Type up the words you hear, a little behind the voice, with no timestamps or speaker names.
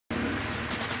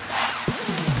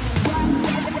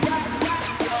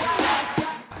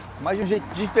mas de um jeito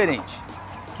diferente,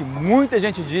 que muita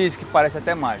gente diz que parece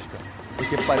até mágica,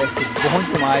 porque parece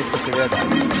bom demais para ser verdade.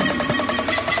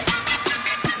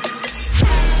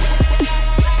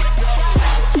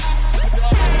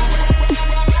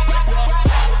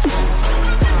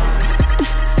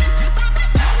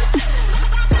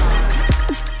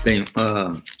 Bem,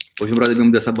 hoje um brother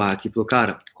me deu essa barra aqui, falou,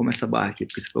 cara, come essa barra aqui,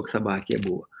 porque você falou que essa barra aqui é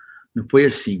boa. Não foi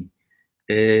assim.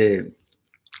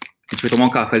 A gente foi tomar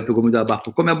um café, ele pegou me da barra,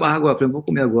 falou, come a barra agora. Eu falei, vou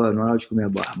comer agora, não é hora de comer a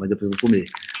barra, mas depois eu vou comer.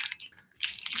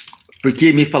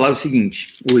 Porque me falaram o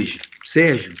seguinte, hoje,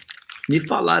 Sérgio, me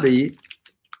falaram aí,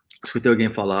 escutei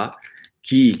alguém falar,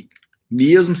 que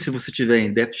mesmo se você tiver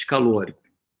em déficit calórico,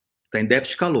 está em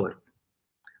déficit calórico,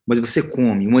 mas você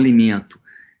come um alimento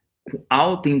com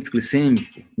alto índice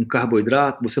glicêmico, um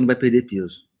carboidrato, você não vai perder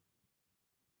peso.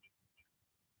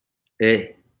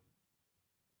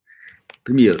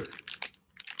 Primeiro,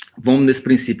 vamos nesse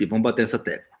princípio, vamos bater essa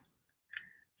tecla.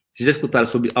 Vocês já escutaram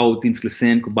sobre alto índice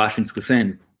glicêmico, baixo índice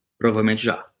glicêmico? Provavelmente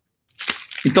já.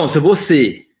 Então, se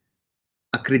você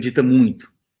acredita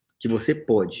muito que você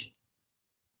pode,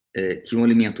 que um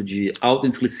alimento de alto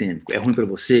índice glicêmico é ruim para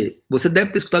você, você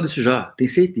deve ter escutado isso já, tenho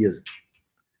certeza.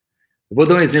 Eu vou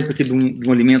dar um exemplo aqui de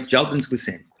um alimento de alto índice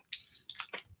glicêmico.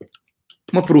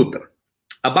 Uma fruta.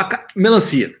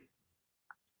 Melancia.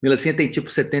 Melancia tem tipo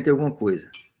 70 e alguma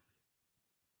coisa.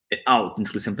 É alto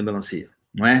índice glicêmico da melancia,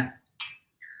 não é?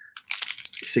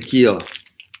 Esse aqui, ó,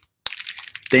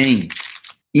 tem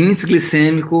índice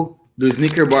glicêmico do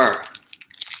Snickers Bar.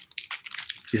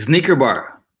 Snickers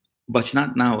Bar.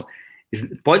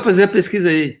 Pode fazer a pesquisa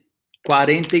aí.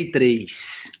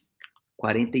 43.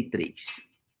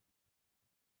 43.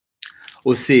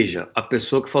 Ou seja, a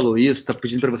pessoa que falou isso está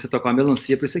pedindo para você tocar uma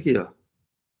melancia por isso aqui, ó.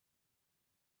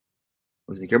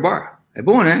 O Snickers Bar. É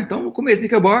bom, né? Então vamos comer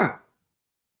Snickers Bar.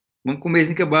 Vamos comer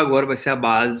Snickers Bar agora, vai ser a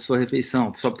base de sua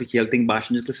refeição, só porque ela tem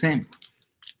baixo índice glicêmico.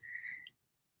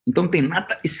 Então não tem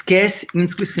nada, esquece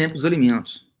índice glicêmico dos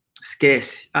alimentos.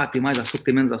 Esquece. Ah, tem mais açúcar,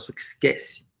 tem menos açúcar,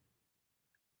 esquece.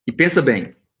 E pensa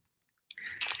bem,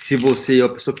 se você, a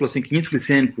pessoa que falou assim, que índice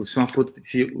glicêmico, se uma fruta,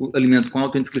 se o alimento com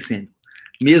alto índice glicêmico,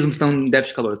 mesmo estando em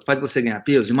déficit calórico, faz você ganhar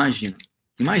peso,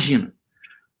 imagina.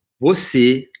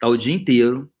 Você tá o dia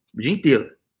inteiro,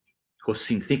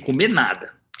 assim, sem comer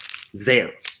nada,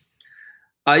 zero.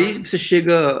 Aí você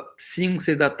chega 5,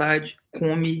 6 da tarde,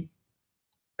 come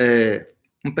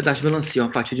um pedaço de melancia,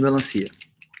 uma fatia de melancia,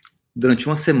 durante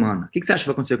uma semana. O que você acha que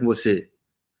vai acontecer com você?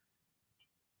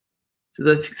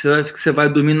 Você vai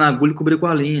dormir na agulha e cobrir com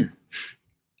a linha.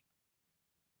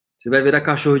 Você vai virar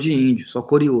cachorro de índio, só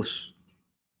cor e osso.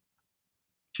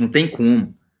 Não tem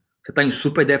como. Você está em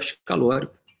super déficit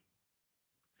calórico.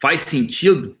 Faz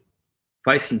sentido?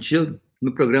 Faz sentido?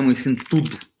 No programa eu ensino tudo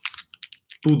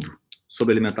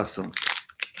sobre alimentação.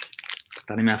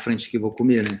 Está na minha frente que eu vou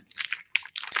comer, né?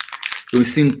 Eu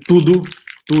ensino tudo.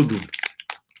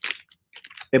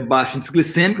 É baixo índice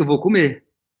glicêmico, eu vou comer.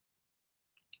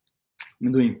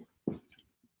 Amendoim.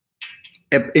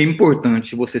 É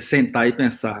importante você sentar e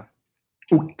pensar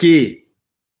o que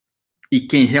e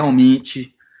quem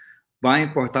realmente vai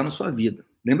importar na sua vida.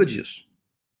 Lembra disso.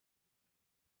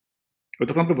 Eu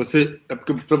tô falando para você,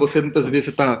 porque para você muitas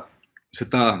vezes você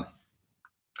tá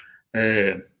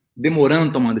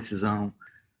demorando a tomar uma decisão,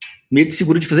 meio de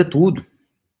seguro de fazer tudo.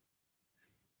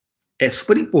 É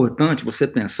super importante você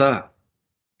pensar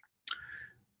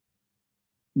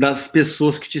das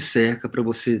pessoas que te cercam para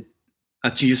você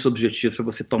atingir seu objetivo, para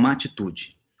você tomar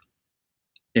atitude.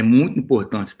 É muito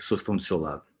importante as pessoas que estão do seu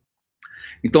lado.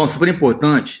 Então, é super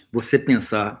importante você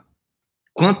pensar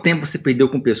quanto tempo você perdeu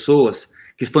com pessoas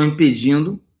que estão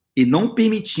impedindo e não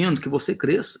permitindo que você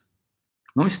cresça.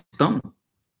 Não estão.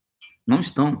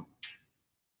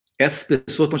 Essas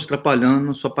pessoas estão te atrapalhando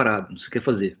na sua parada, no que você quer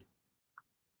fazer.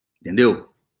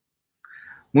 Entendeu?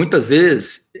 Muitas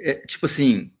vezes, tipo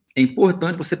assim, é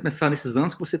importante você pensar nesses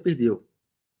anos que você perdeu,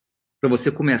 para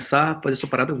você começar a fazer sua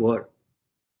parada agora.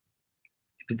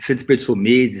 Você desperdiçou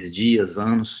meses, dias,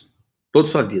 anos, toda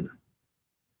a sua vida.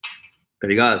 Tá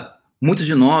ligado? Muitos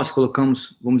de nós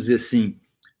colocamos, vamos dizer assim,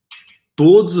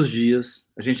 todos os dias,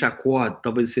 a gente acorda,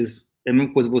 talvez é a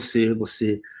mesma coisa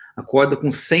você acorda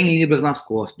com 100 libras nas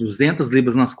costas, 200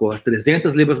 libras nas costas,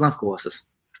 300 libras nas costas.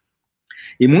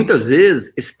 E muitas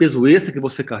vezes, esse peso extra que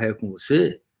você carrega com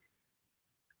você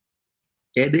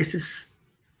é desses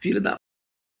filhos da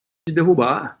de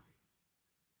derrubar,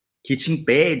 que te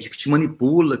impede, que te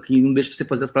manipula, que não deixa você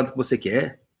fazer as paradas que você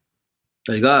quer,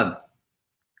 tá ligado?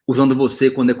 Usando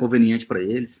você quando é conveniente para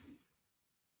eles.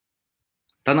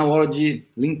 Tá na hora de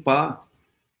limpar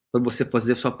para você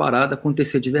fazer a sua parada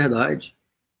acontecer de verdade.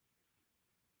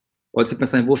 Pode você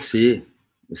pensar em você.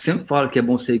 Eu sempre falo que é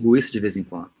bom ser egoísta de vez em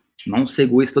quando. Não ser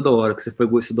egoísta toda hora, que se for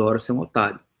egoísta toda hora, você é um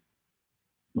otário.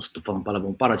 Não estou falando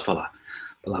palavrão, para de falar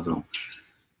palavrão.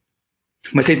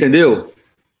 Mas você entendeu?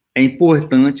 É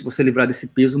importante você livrar desse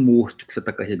peso morto que você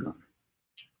está carregando.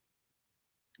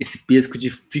 Esse peso que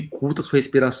dificulta a sua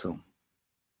respiração.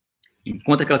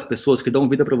 Enquanto aquelas pessoas que dão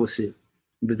vida para você,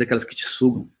 em vez daquelas que te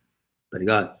sugam, tá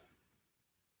ligado?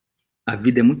 A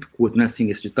vida é muito curta, não é assim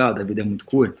esse ditado? A vida é muito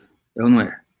curta? É ou não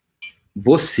é?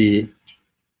 Você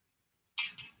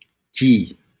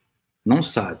que não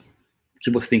sabe o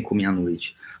que você tem que comer à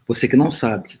noite, você que não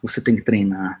sabe o que você tem que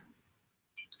treinar,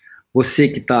 você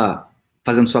que tá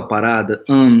fazendo sua parada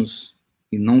anos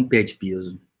e não perde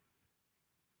peso.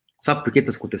 Sabe por que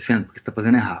está acontecendo? Porque você está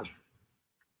fazendo errado.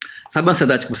 Sabe a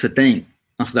ansiedade que você tem?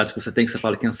 A ansiedade que você tem, que você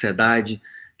fala que é ansiedade,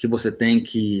 que você tem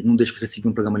que não deixa você seguir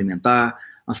um programa alimentar,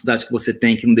 a ansiedade que você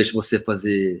tem que não deixa você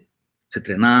você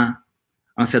treinar,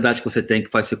 a ansiedade que você tem que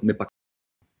faz você comer pra...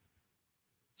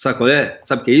 Sabe qual é?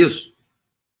 Sabe o que é isso?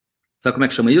 Sabe como é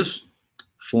que chama isso?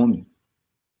 Fome.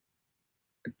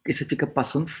 É porque você fica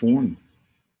passando fome.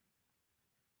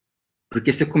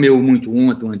 Porque você comeu muito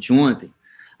ontem ou anteontem,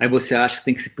 aí você acha que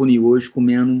tem que se punir hoje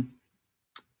comendo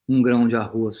um grão de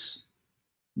arroz,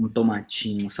 um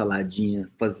tomatinho, uma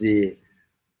saladinha, fazer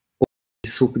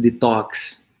suco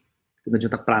detox, que não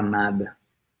adianta pra nada.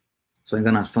 Só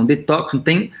enganação. Detox, não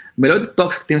tem... O melhor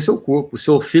detox que tem é o seu corpo. O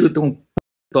seu fígado tem um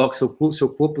detox, seu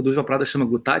corpo do Joprada chama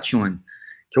glutatione,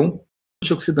 que é um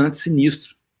antioxidante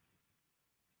sinistro.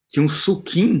 Que um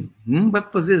suquinho não vai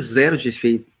fazer zero de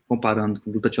efeito comparando com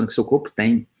o glutatione que seu corpo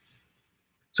tem.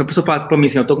 Se a pessoa fala pra mim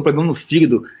assim, eu tô com problema no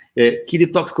fígado, que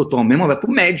detox que eu tomo mesmo? Vai pro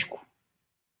médico.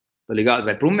 Tá ligado?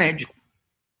 Vai pro médico.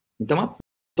 Não tem uma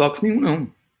detox nenhum,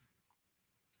 não.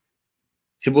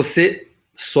 Se você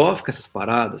sofre com essas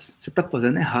paradas, você tá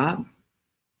fazendo errado.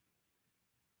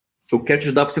 Eu quero te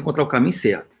ajudar para você encontrar o caminho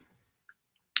certo.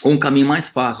 Ou um caminho mais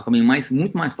fácil, um caminho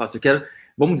muito mais fácil.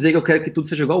 Vamos dizer que eu quero que tudo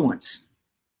seja igual antes.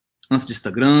 Antes de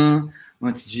Instagram,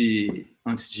 antes de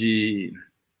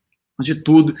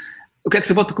tudo. Eu quero que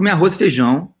você volte a comer arroz,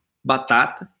 feijão,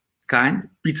 batata, carne,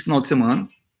 pizza final de semana.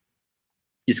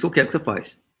 Isso que eu quero que você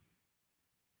faz.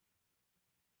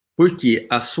 Porque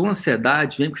a sua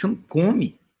ansiedade vem porque você não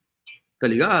come. Tá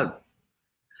ligado?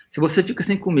 Se você fica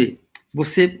sem comer, se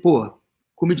você,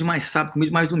 come demais sábado, come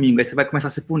demais domingo, aí você vai começar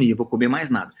a se punir, eu vou comer mais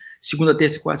nada. Segunda,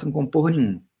 terça e quarta, você não come porra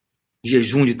nenhuma.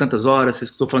 Jejum de tantas horas,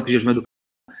 vocês estão falando que jejum é do...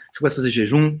 Você começa a fazer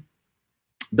jejum,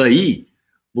 daí,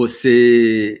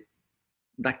 você,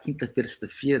 da quinta-feira,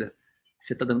 sexta-feira,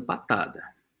 você tá dando patada.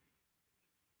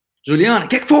 Juliana, o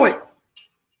que foi?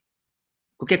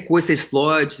 Qualquer coisa você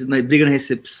explode, briga na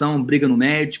recepção, briga no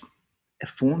médico. É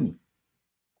fome.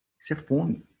 Isso é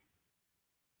fome.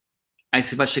 Aí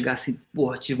você vai chegar assim,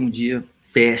 tive um dia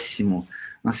péssimo,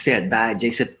 ansiedade,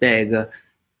 aí você pega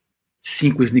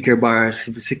 5 Snickers Bar,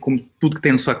 você come tudo que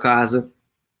tem na sua casa,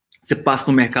 você passa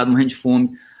no mercado morrendo de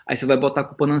fome, aí você vai botar a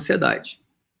culpa na ansiedade.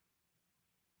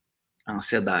 A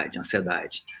ansiedade.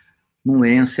 Não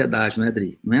é ansiedade, não é,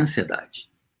 Adri? Não é ansiedade.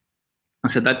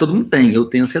 Ansiedade todo mundo tem, eu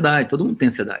tenho ansiedade, todo mundo tem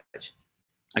ansiedade.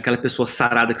 Aquela pessoa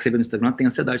sarada que você vê no Instagram tem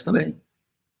ansiedade também.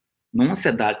 Não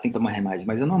ansiedade, tem que tomar remédio,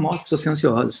 mas é normal as pessoas serem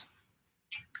ansiosas.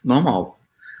 Normal.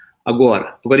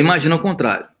 Agora imagina ao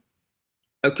contrário.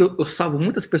 É o que eu salvo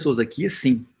muitas pessoas aqui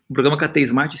assim. O programa KT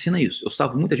Smart ensina isso. Eu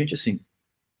salvo muita gente assim.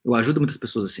 Eu ajudo muitas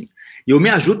pessoas assim. E eu me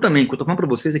ajudo também. O que eu tô falando pra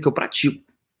vocês é que eu pratico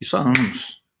isso há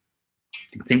anos.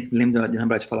 Sempre lembrar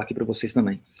de falar aqui pra vocês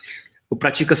também. Eu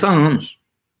pratico isso há anos.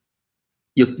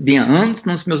 E eu venho antes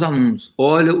nos meus alunos.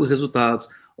 Olha os resultados.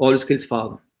 Olha os que eles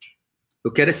falam.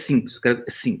 Eu quero simples.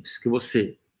 Que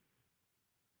você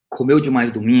comeu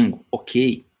demais domingo,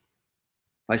 ok.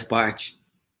 Faz parte.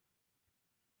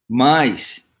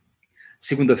 Mas,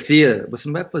 segunda-feira, você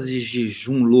não vai fazer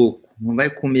jejum louco. Não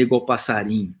vai comer igual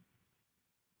passarinho.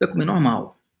 Vai comer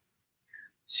normal.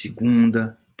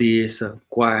 Segunda, terça,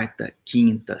 quarta,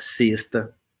 quinta,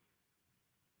 sexta.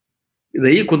 E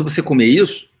daí, quando você comer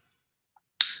isso,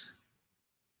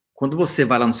 quando você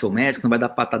vai lá no seu médico, não vai dar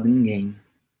patada em ninguém.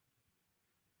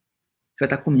 Você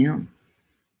vai estar comendo.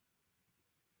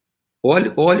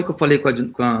 Olha o que eu falei com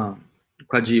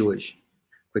a Di hoje,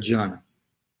 com a Diana.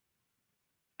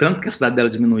 Tanto que a ansiedade dela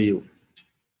diminuiu.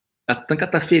 Tanto que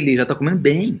ela tá feliz, ela tá comendo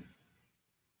bem.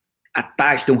 À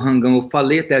tarde tem um rangão, eu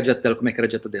falei até a dieta dela, como é que era a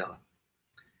dieta dela.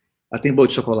 Ela tem bolo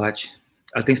de chocolate,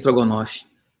 ela tem estrogonofe,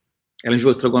 ela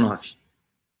enjoa estrogonofe.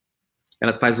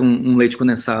 Ela faz um leite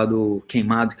condensado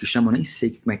queimado, que chama, eu nem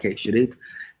sei como é que é isso direito.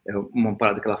 É uma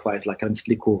parada que ela faz lá, que ela me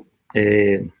explicou.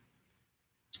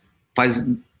 Faz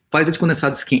leite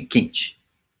condensado quente.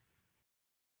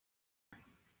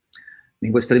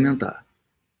 Nem vou experimentar.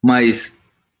 Mas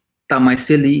tá mais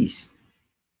feliz.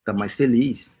 Tá mais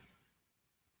feliz.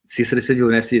 Cícera, você viu,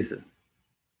 né, Cícera?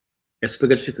 É super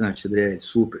gratificante, André,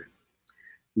 super.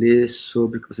 Lê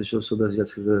sobre o que você achou sobre as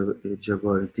dietas de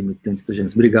agora, intermitentes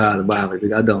cetogênicos. Obrigado, Bárbara,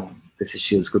 obrigadão por ter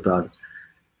assistido, escutado.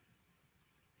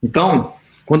 Então,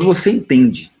 quando você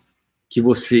entende que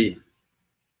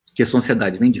a sua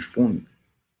ansiedade vem de fome,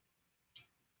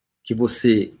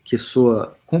 que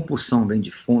sua compulsão vem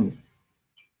de fome,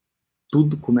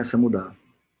 tudo começa a mudar.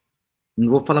 Não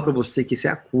vou falar para você que isso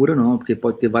é a cura, não, porque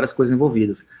pode ter várias coisas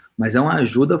envolvidas, mas é uma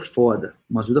ajuda foda,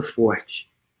 uma ajuda forte.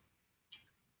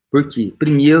 Por quê?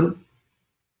 Primeiro,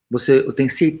 eu tenho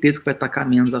certeza que vai atacar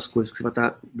menos as coisas, porque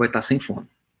você vai estar sem fome.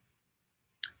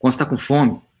 Quando você está com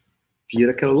fome,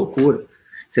 vira aquela loucura.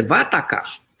 Você vai atacar.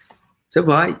 Você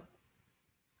vai.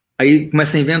 Aí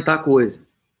começa a inventar coisa.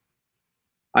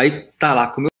 Aí tá lá,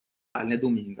 comeu, né,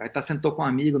 domingo. Aí tá sentou com um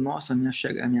amigo, nossa, a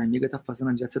minha amiga tá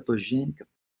fazendo a dieta cetogênica.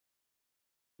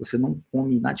 Você não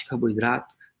come nada de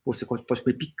carboidrato. Pô, você pode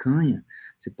comer picanha,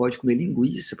 você pode comer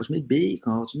linguiça, você pode comer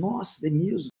bacon. Nossa, é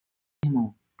mesmo,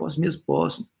 irmão. Posso mesmo?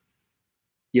 Posso.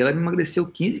 E ela me emagreceu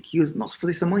 15 quilos. Nossa, vou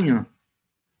fazer isso amanhã.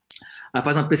 Aí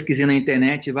faz uma pesquisinha na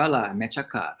internet e vai lá, mete a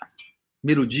cara.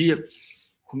 Primeiro dia,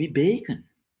 comi bacon,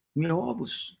 comi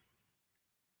ovos,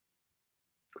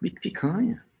 comi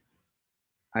picanha.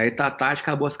 Aí tá a tarde,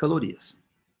 acabou as calorias.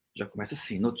 Já começa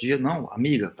assim. No outro dia, não,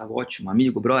 amiga, tá ótimo,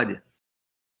 amigo, brother.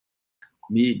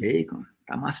 Comi bacon,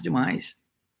 tá massa demais.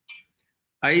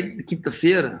 Aí,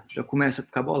 quinta-feira, já começa a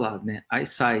ficar bolado, né? Aí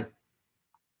sai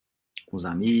com os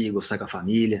amigos, sai com a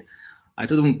família. Aí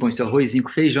todo mundo põe seu arrozinho com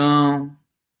feijão,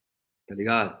 tá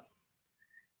ligado?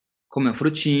 Come uma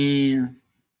frutinha.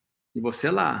 E você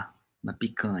lá, na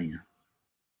picanha.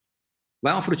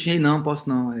 Vai uma frutinha aí? Não, posso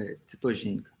não, é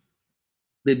cetogênica.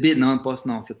 Beber? Não, posso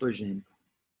não, cetogênica.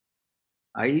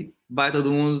 Aí vai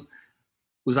todo mundo,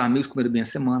 os amigos comeram bem a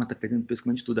semana, tá perdendo peso,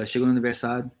 comendo de tudo. Aí chega no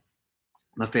aniversário,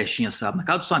 na festinha, sabe? Na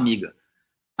casa da sua amiga.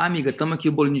 Ah, amiga, tamo aqui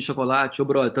o bolinho de chocolate. Ô,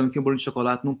 brother, tamo aqui o bolinho de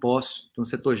chocolate. Não posso, tô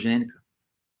cetogênica.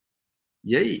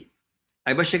 E aí?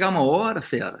 Aí vai chegar uma hora,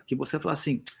 fera, que você vai falar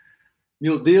assim,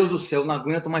 meu Deus do céu, não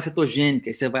aguento mais cetogênica.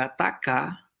 Aí você vai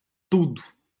atacar tudo.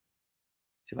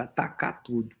 Você vai atacar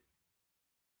tudo.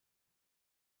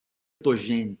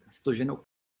 Cetogênica. Cetogênica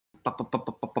é o pá, pá, pá,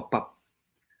 pá, pá, pá, pá.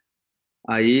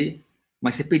 Aí,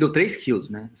 mas você perdeu 3 quilos,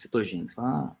 né? Cetogênica. Você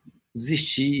fala,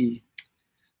 desisti.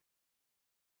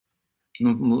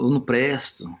 Eu não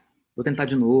presto. Vou tentar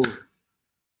de novo.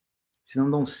 Se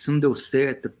não deu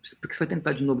certo, por que você vai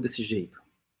tentar de novo desse jeito?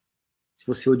 Se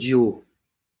você odiou.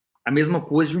 A mesma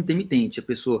coisa de um intermitente. A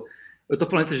pessoa. Eu tô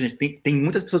falando isso, gente. Tem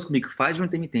muitas pessoas comigo que fazem de um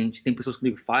intermitente. Tem pessoas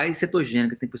comigo que fazem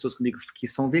cetogênica. Tem pessoas comigo que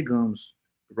são veganos.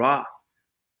 Raw.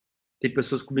 Tem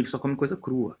pessoas comigo que só comem coisa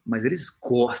crua. Mas eles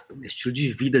gostam do estilo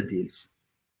de vida deles.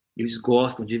 Eles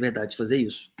gostam de verdade de fazer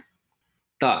isso.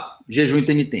 Tá, jejum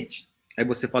intermitente. Aí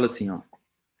você fala assim, ó.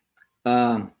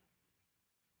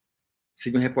 Você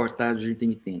viu uma reportagem de jejum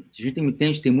intermitente. Jejum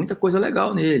intermitente tem muita coisa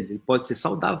legal nele. Ele pode ser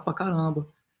saudável pra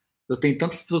caramba. Eu tenho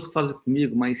tantas pessoas que fazem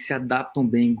comigo, mas se adaptam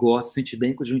bem, gostam, se sentem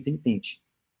bem com o jejum intermitente.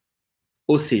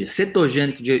 Ou seja,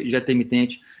 cetogênico de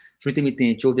intermitente, jejum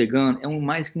intermitente ou vegano é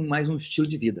mais um estilo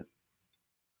de vida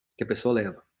que a pessoa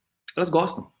leva. Elas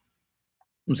gostam.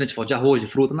 Não sente falta de arroz, de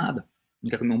fruta, nada. Não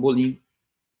quer comer um bolinho.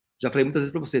 Já falei muitas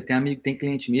vezes pra você, tem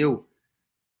cliente meu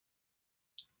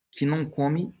que não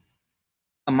come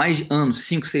há mais de anos,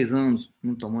 5, 6 anos,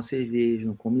 não toma uma cerveja,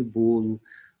 não come bolo,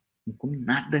 não come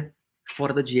nada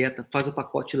fora da dieta, faz o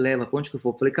pacote e leva pra onde que eu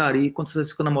for. Falei, cara, e quando você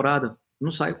sai com a namorada?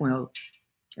 Não sai com ela.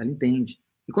 Ela entende.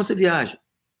 E quando você viaja?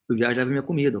 Eu viajo, leva minha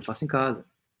comida, eu faço em casa.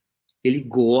 Ele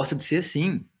gosta de ser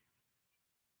assim.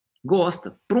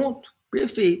 Gosta. Pronto.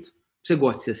 Perfeito. Você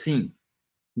gosta de ser assim?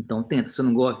 Então tenta. Se você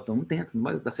não gosta, então não tenta. Não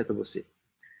vai dar certo pra você.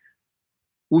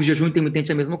 O jejum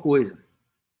intermitente é a mesma coisa.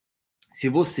 Se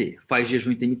você faz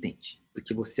jejum intermitente,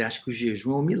 porque você acha que o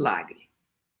jejum é um milagre.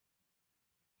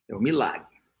 É um milagre.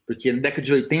 Porque na década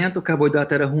de 80 o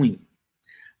carboidrato era ruim.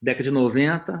 Década de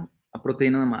 90, a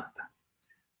proteína mata.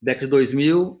 Década de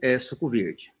 2000 é suco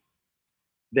verde.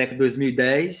 Década de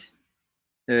 2010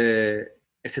 é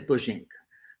cetogênica.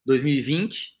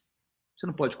 2020, você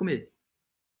não pode comer.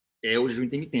 É o jejum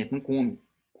intermitente, não come.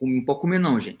 Não pode comer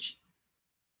não, gente.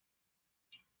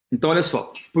 Então, olha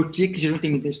só. Por que jejum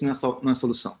intermitente não é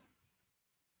solução?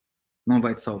 Não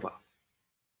vai te salvar.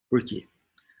 Por quê?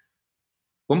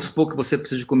 Vamos supor que você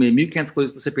precisa de comer 1.500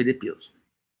 calorias para você perder peso.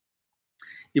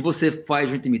 E você faz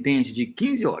jejum intermitente de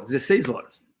 15 horas, 16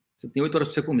 horas. Você tem 8 horas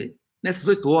para você comer. Nessas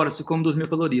 8 horas, você come 2.000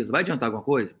 calorias. Vai adiantar alguma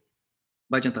coisa?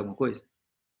 Vai adiantar alguma coisa?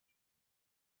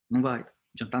 Não vai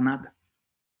adiantar nada.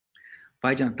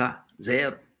 Vai adiantar?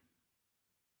 Zero.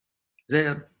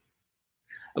 Zero.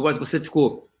 Agora, se você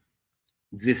ficou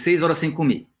 16 horas sem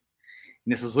comer,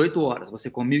 nessas 8 horas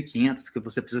você come 1.500, que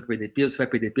você precisa perder peso, você vai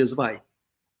perder peso? Vai.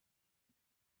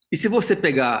 E se você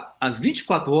pegar as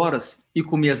 24 horas e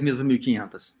comer as mesmas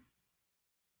 1.500?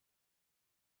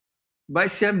 Vai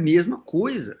ser a mesma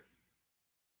coisa.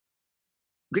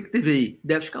 O que teve aí?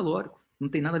 Déficit calórico. Não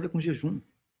tem nada a ver com jejum.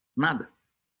 Nada.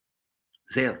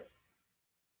 Zero.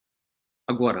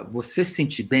 Agora, você se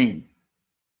sente bem?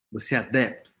 Você é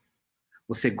adepto?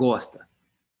 Você gosta?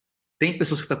 Tem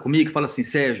pessoas que estão comigo que falam assim,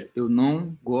 Sérgio, eu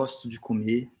não gosto de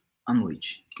comer à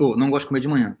noite. Ou não gosto de comer de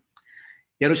manhã.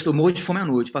 E eu estou morro de fome à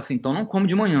noite. Fala assim, então não come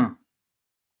de manhã.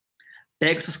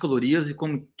 Pega essas calorias e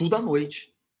come tudo à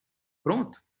noite.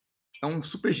 Pronto. É um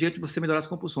super jeito de você melhorar as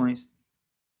compulsões.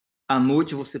 À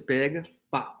noite você pega,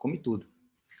 pá, come tudo.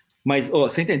 Mas, ó,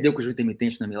 você entendeu que o jejum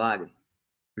intermitente não é milagre?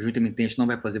 O jejum intermitente não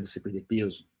vai fazer você perder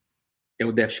peso. É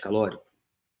o déficit calórico.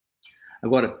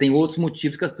 Agora, tem outros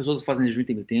motivos que as pessoas fazem jejum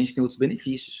intermitente, tem outros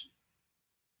benefícios.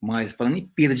 Mas, falando em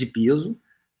perda de peso,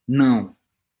 não.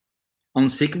 A não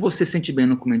ser que você se sente bem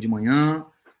no comer de manhã,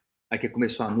 aí quer comer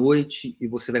só à noite, e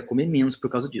você vai comer menos por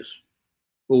causa disso.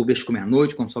 Ou deixa de comer à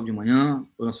noite, come só de manhã,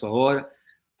 ou na sua hora.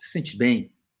 Você se sente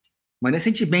bem. Mas não é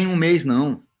sentir bem 1 mês,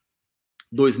 não.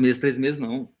 2 meses, 3 meses,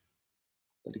 não.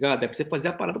 Tá ligado? É pra você fazer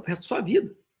a parada pro resto da sua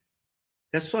vida.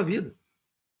 Resto da sua vida.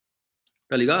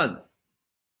 Tá ligado?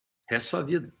 Resto da sua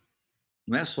vida.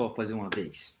 Não é só fazer uma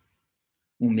vez.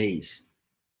 1 mês.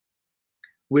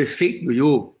 O efeito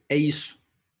ioiô é isso.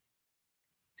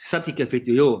 Você sabe o que é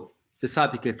efeito ioiô? Você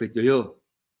sabe o que é efeito ioiô?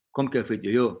 Como que é efeito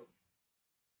ioiô?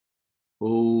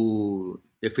 O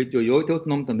efeito ioiô tem outro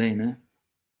nome também, né?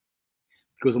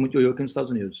 Porque usa muito ioiô aqui nos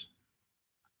Estados Unidos.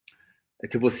 É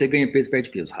que você ganha peso e perde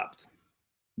peso rápido.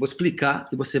 Vou explicar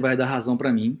e você vai dar razão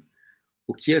para mim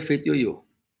o que é efeito ioiô.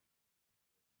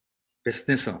 Presta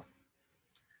atenção.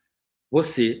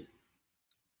 Você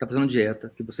está fazendo dieta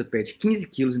que você perde 15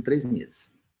 quilos em 3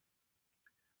 meses.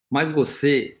 Mas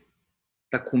você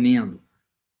está comendo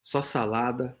só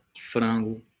salada,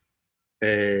 frango,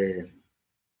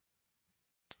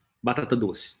 batata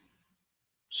doce.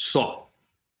 Só.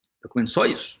 Está comendo só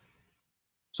isso.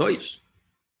 Só isso.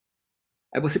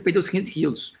 Aí você perdeu os 15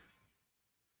 quilos.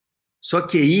 Só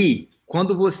que aí,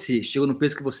 quando você chega no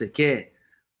peso que você quer,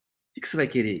 o que você vai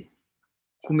querer?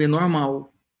 Comer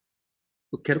normal.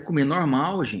 Eu quero comer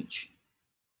normal, gente.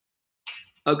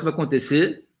 Aí o que vai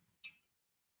acontecer?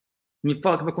 Me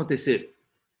fala o que vai acontecer.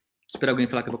 Espera alguém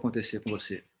falar o que vai acontecer com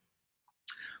você.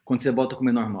 Quando você volta a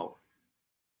comer normal.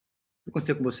 O que vai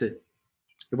acontecer com você?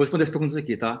 Eu vou responder as perguntas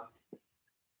aqui, tá?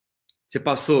 Você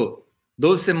passou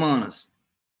 12 semanas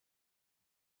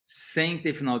sem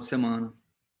ter final de semana,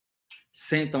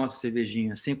 sem tomar sua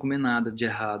cervejinha, sem comer nada de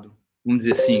errado. Vamos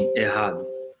dizer assim, errado.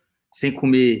 Sem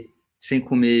comer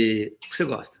o que você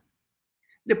gosta.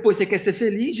 Depois você quer ser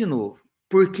feliz de novo.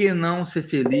 Por que não ser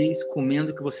feliz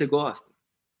comendo o que você gosta?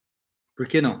 Por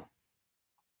que não?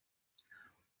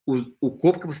 O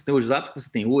corpo que você tem, os hábitos que você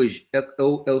tem hoje,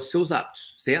 é os seus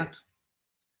hábitos, certo?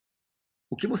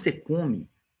 O que você come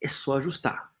é só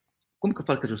ajustar. Como que eu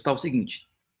falo que ajustar? É o seguinte,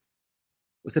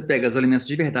 você pega os alimentos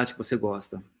de verdade que você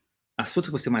gosta, as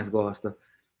frutas que você mais gosta,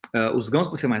 os grãos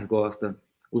que você mais gosta,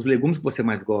 os legumes que você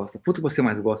mais gosta, frutas que você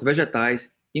mais gosta,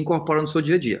 vegetais, e incorpora no seu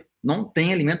dia a dia. Não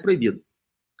tem alimento proibido.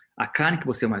 A carne que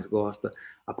você mais gosta,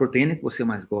 a proteína que você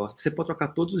mais gosta, você pode trocar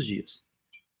todos os dias.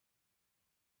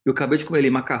 Eu acabei de comer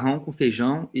ali macarrão com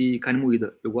feijão e carne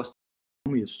moída. Eu gosto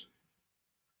de isso.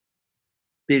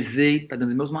 Pesei, tá dentro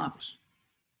dos meus macros.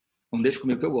 Não deixa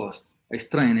comer o que eu gosto. É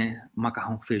estranho, né?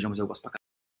 Macarrão com feijão, mas eu gosto pra caralho.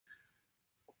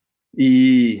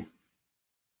 E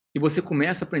você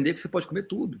começa a aprender que você pode comer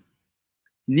tudo.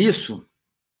 Nisso,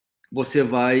 você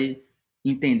vai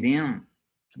entendendo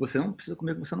que você não precisa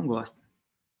comer o que você não gosta.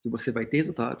 Que você vai ter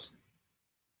resultados.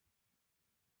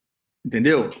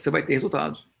 Entendeu? Você vai ter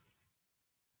resultados.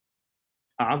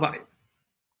 Ah, vai.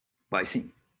 Vai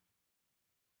sim.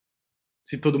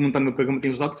 Se todo mundo tá no meu programa tem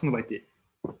resultado, por que você não vai ter?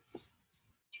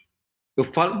 Eu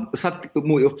falo, sabe,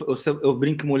 eu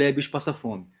brinco que mulher é bicho passa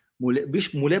fome.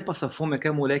 Mulher passa fome é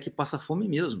aquela mulher que passa fome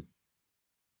mesmo.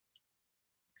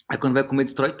 Aí quando vai comer,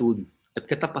 destrói tudo. É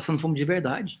porque tá passando fome de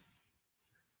verdade.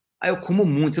 Aí eu como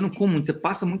muito, você não come muito, você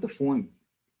passa muita fome.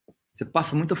 Você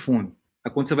passa muita fome.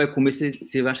 Aí quando você vai comer,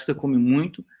 você acha que você come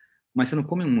muito, mas você não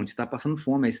come muito, você tá passando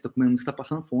fome. Aí você tá comendo muito, você tá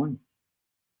passando fome.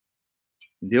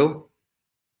 Entendeu?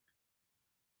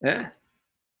 É.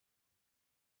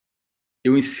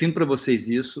 Eu ensino para vocês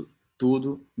isso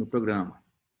tudo no programa.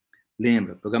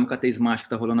 Lembra, o programa KT Smart que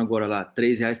tá rolando agora lá,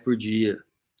 R$3 por dia.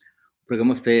 O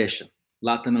programa fecha.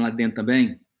 lá dentro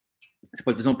também, você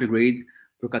pode fazer um upgrade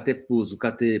para o KT Plus. O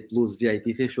KT Plus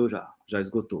VIP fechou já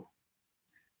esgotou.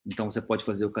 Então você pode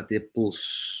fazer o KT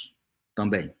Plus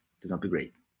também, fazer um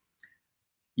upgrade.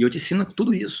 E eu te ensino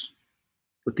tudo isso.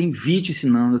 Eu tenho vídeo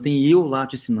ensinando, eu tenho eu lá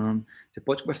te ensinando. Você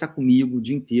pode conversar comigo o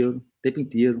dia inteiro, o tempo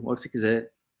inteiro, a hora que você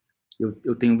quiser.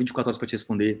 Eu tenho 24 horas para te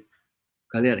responder.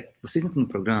 Galera, vocês entram no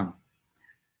programa,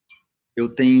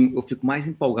 eu fico mais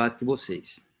empolgado que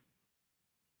vocês.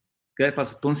 Galera,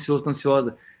 fala, tô ansioso, tô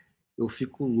ansiosa. Eu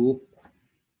fico louco.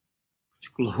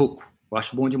 Eu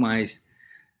acho bom demais.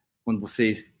 Quando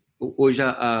vocês... Hoje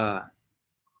a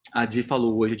Di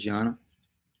falou hoje, a Diana,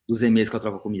 dos e-mails que ela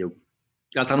troca comigo.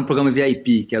 Ela tá no programa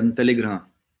VIP, que é no Telegram.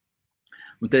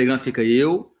 No Telegram fica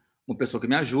eu, uma pessoa que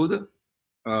me ajuda,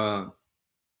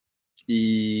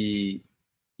 e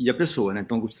a pessoa, né?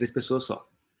 Então, um grupo de 3 pessoas só.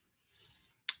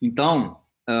 Então,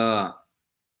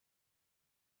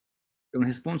 eu não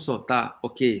respondo só, tá,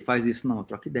 ok, faz isso. Não,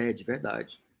 troca ideia de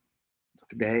verdade.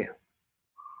 Troca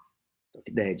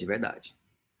ideia de verdade.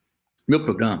 Meu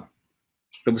programa,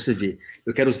 para você ver,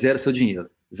 eu quero zero seu dinheiro.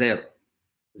 Zero.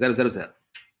 Zero, zero, zero.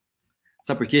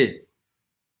 Sabe por quê?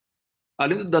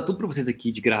 Além de dar tudo para vocês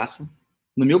aqui de graça,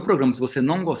 no meu programa, se você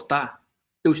não gostar,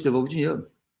 eu te devolvo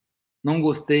dinheiro. Não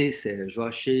gostei, Sérgio,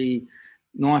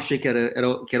 não achei que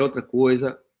era outra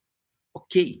coisa.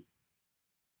 Ok.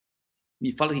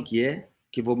 Me fala o que é,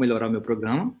 que eu vou melhorar o meu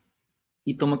programa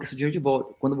e toma esse dinheiro de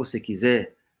volta. Quando você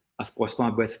quiser, as portas estão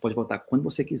abertas, você pode voltar quando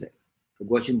você quiser. Eu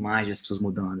gosto demais das pessoas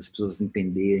mudando, as pessoas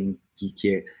entenderem o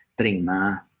que é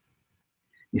treinar,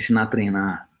 ensinar a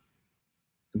treinar.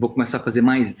 Eu vou começar a fazer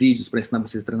mais vídeos para ensinar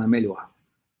vocês a treinar melhor,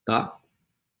 tá?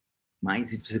 Mais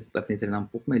vídeos para você aprender a treinar um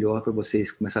pouco melhor, para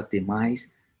vocês começarem a ter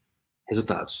mais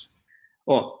resultados.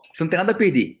 Ó, você não tem nada a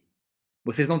perder.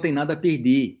 Vocês não têm nada a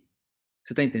perder.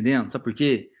 Você tá entendendo? Sabe por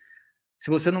quê? Se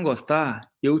você não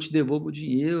gostar, eu te devolvo o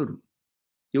dinheiro.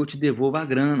 Eu te devolvo a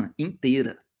grana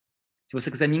inteira. Se você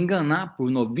quiser me enganar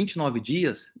por 29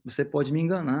 dias, você pode me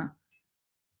enganar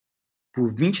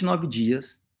por 29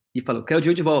 dias e falar, eu quero o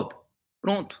dinheiro de volta.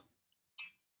 Pronto.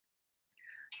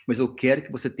 Mas eu quero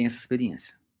que você tenha essa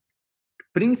experiência.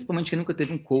 Principalmente quem nunca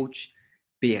teve um coach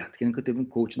perto, quem nunca teve um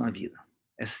coach na vida.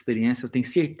 Essa experiência eu tenho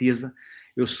certeza.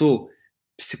 Eu sou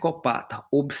psicopata,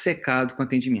 obcecado com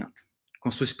atendimento, com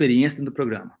a sua experiência dentro do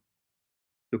programa.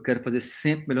 Eu quero fazer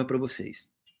sempre melhor para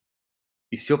vocês.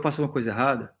 E se eu faço uma coisa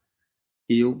errada,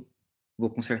 eu vou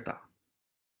consertar.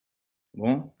 Tá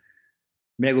bom?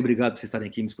 Mega obrigado por vocês estarem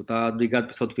aqui me escutando. Obrigado,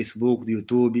 pessoal do Facebook, do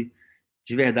YouTube.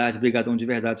 De verdade, obrigadão de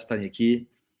verdade por estarem aqui.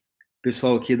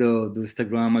 Pessoal aqui do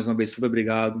Instagram, mais uma vez, super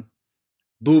obrigado.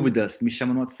 Dúvidas, me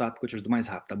chama no WhatsApp que eu te ajudo mais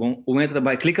rápido, tá bom? Ou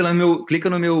clica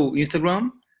no meu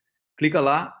Instagram, clica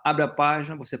lá, abre a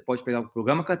página, você pode pegar o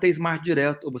programa KT Smart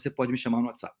direto ou você pode me chamar no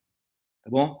WhatsApp, tá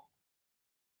bom?